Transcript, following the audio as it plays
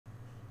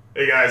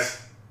Hey guys,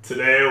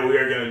 today we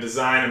are going to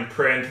design and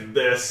print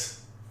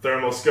this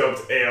thermal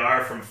scoped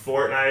AR from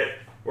Fortnite.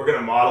 We're going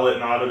to model it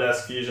in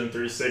Autodesk Fusion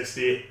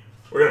 360.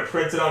 We're going to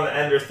print it on the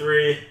Ender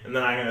 3 and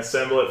then I'm going to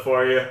assemble it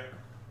for you.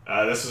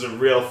 This is a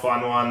real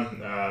fun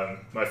one,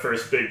 my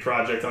first big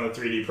project on the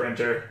 3D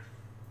printer,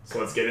 so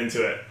let's get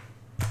into it.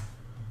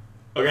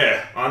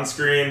 Okay, on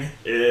screen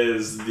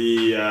is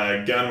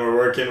the gun we're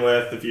working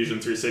with, the Fusion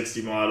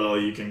 360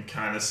 model. You can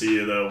kind of see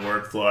the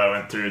workflow I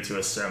went through to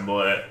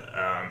assemble it.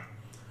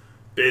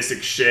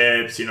 Basic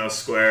shapes,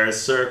 squares,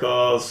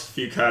 circles, a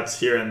few cuts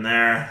here and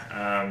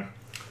there.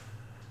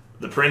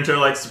 The printer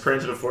likes to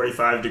print at a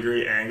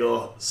 45-degree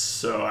angle,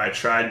 so I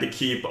tried to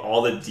keep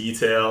all the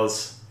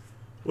details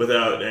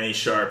without any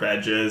sharp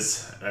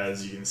edges,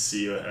 as you can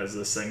see as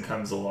this thing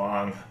comes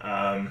along.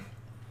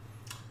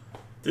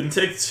 Didn't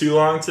take too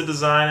long to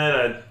design it.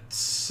 I'd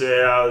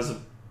say I was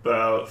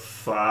about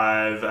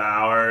 5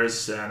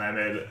 hours, and I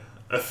made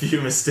a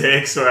few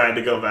mistakes where I had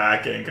to go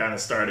back and kind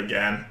of start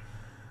again.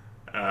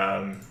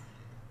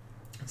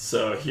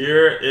 So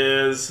here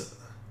is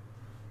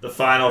the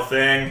final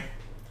thing.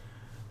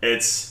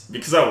 It's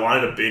because I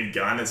wanted a big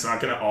gun, it's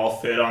not going to all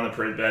fit on the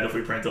print bed if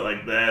we print it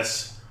like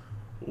this.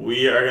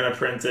 We are going to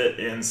print it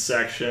in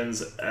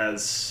sections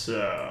as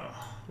so.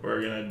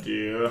 We're going to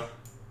do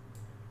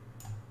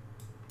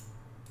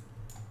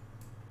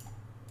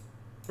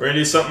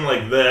something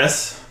like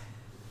this,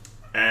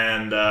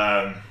 and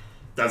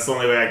that's the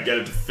only way I could get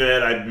it to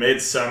fit. I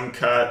made some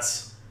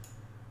cuts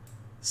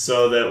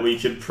so that we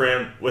could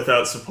print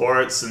without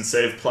supports and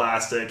save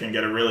plastic and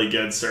get a really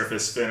good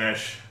surface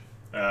finish.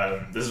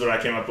 This is what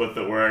I came up with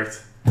that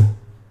worked.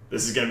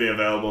 This is going to be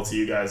available to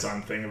you guys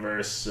on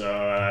Thingiverse,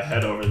 so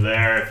head over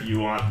there if you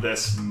want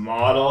this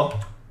model.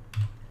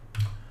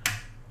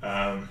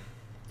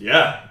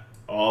 Yeah,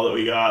 all that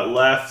we got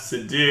left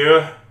to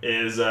do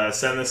is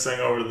send this thing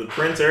over to the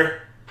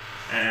printer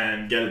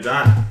and get it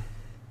done.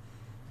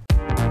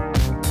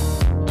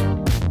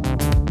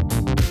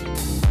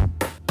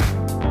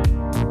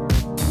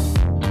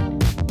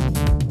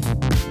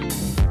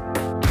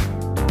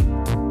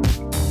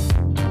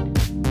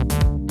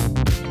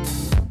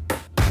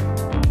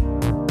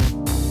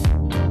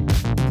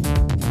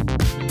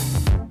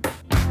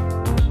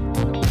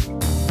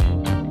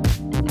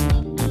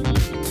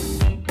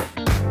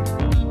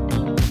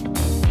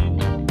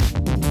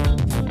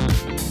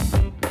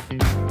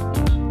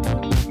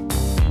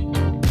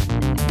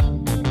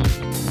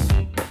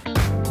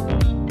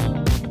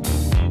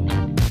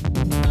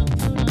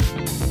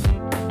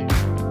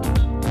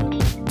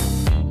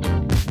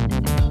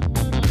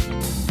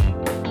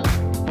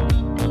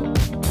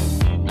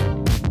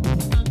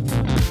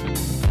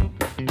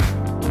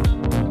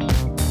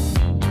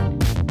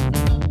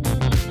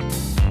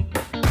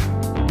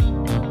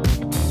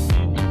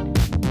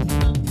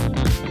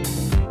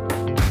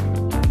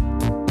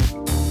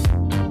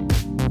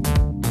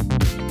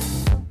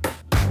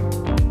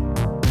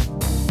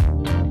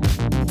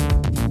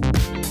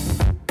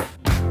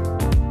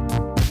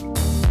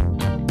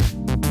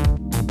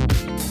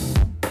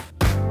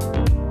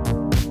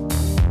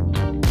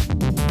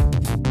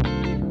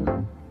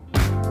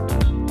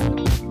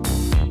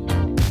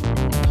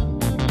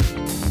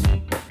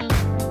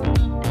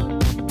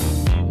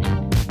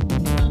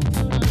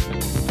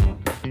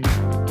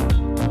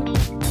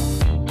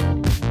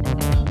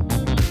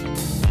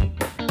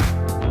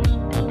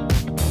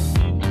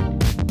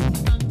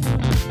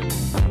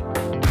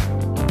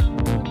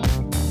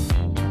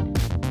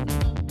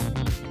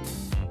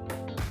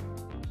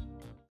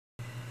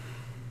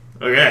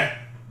 Okay,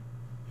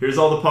 here's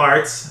all the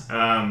parts.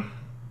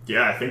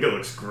 Yeah, I think it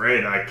looks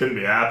great. I couldn't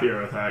be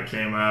happier with how it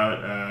came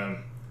out.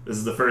 This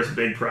is the first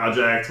big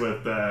project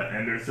with the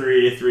Ender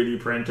 3 3D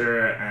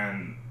printer,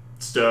 and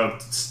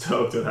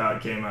stoked with how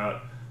it came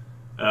out.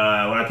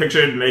 When I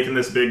pictured making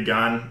this big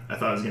gun, I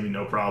thought it was going to be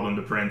no problem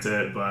to print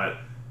it, but it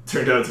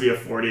turned out to be a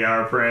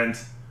 40-hour print,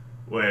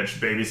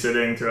 which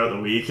babysitting throughout the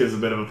week is a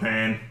bit of a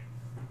pain.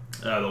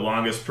 The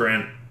longest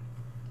print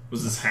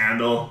was this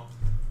handle.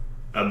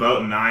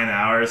 About 9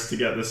 hours to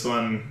get this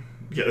one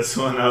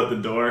out the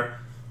door.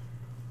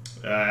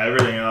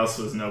 Everything else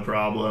was no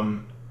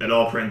problem. It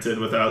all printed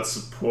without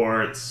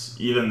supports.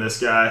 Even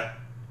this guy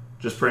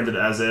just printed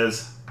as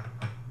is.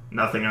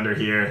 Nothing under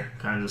here,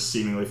 kind of just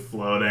seemingly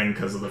floating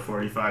because of the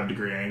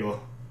 45-degree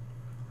angle.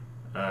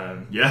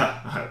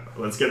 Yeah,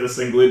 let's get this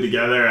thing glued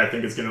together. I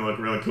think it's going to look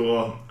really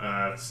cool.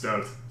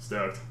 Stoked.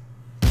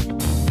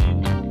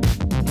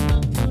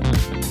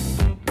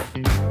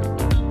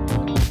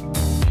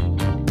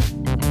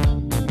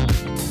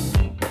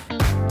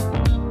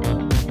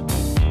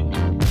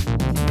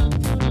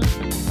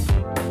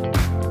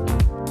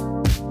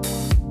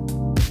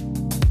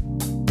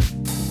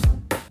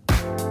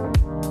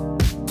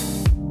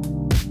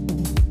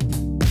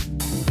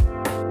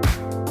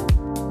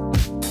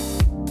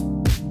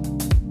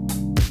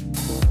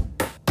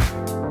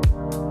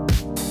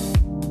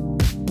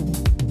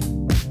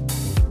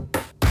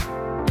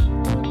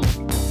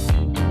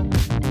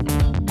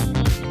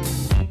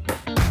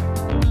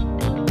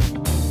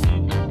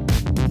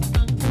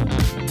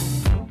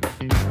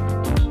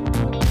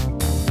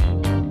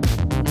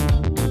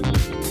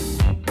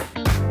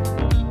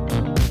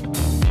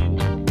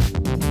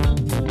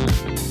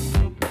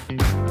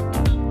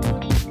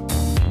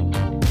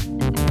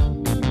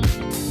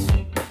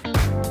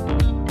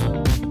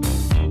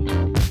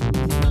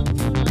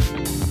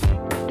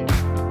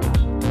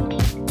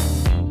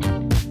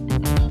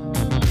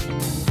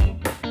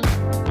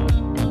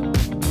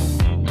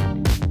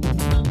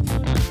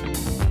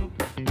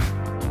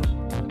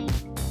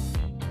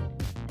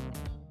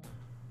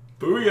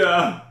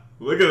 Booyah!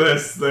 Look at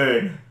this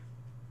thing.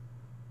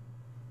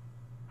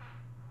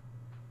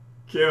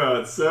 Came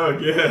out so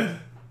good.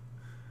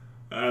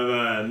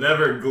 I've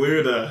never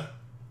glued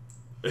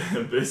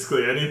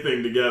basically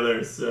anything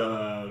together,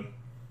 so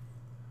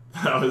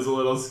that was a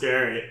little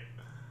scary.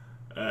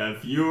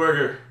 If you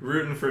were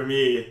rooting for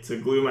me to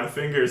glue my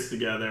fingers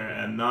together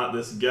and not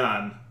this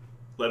gun,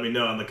 let me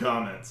know in the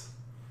comments.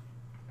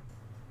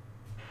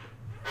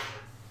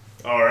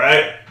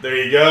 Alright, there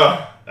you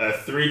go. A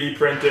 3D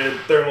printed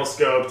thermal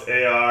scoped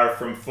AR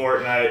from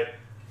Fortnite.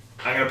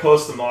 I'm going to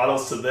post the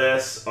models to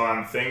this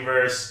on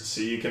Thingiverse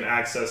so you can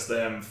access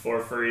them for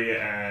free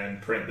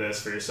and print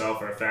this for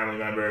yourself or a family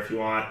member if you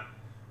want.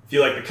 If you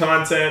like the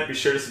content, be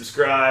sure to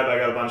subscribe. I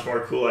got a bunch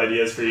more cool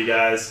ideas for you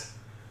guys.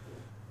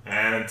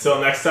 And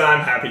until next time,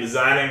 happy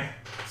designing.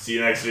 See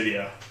you next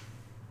video.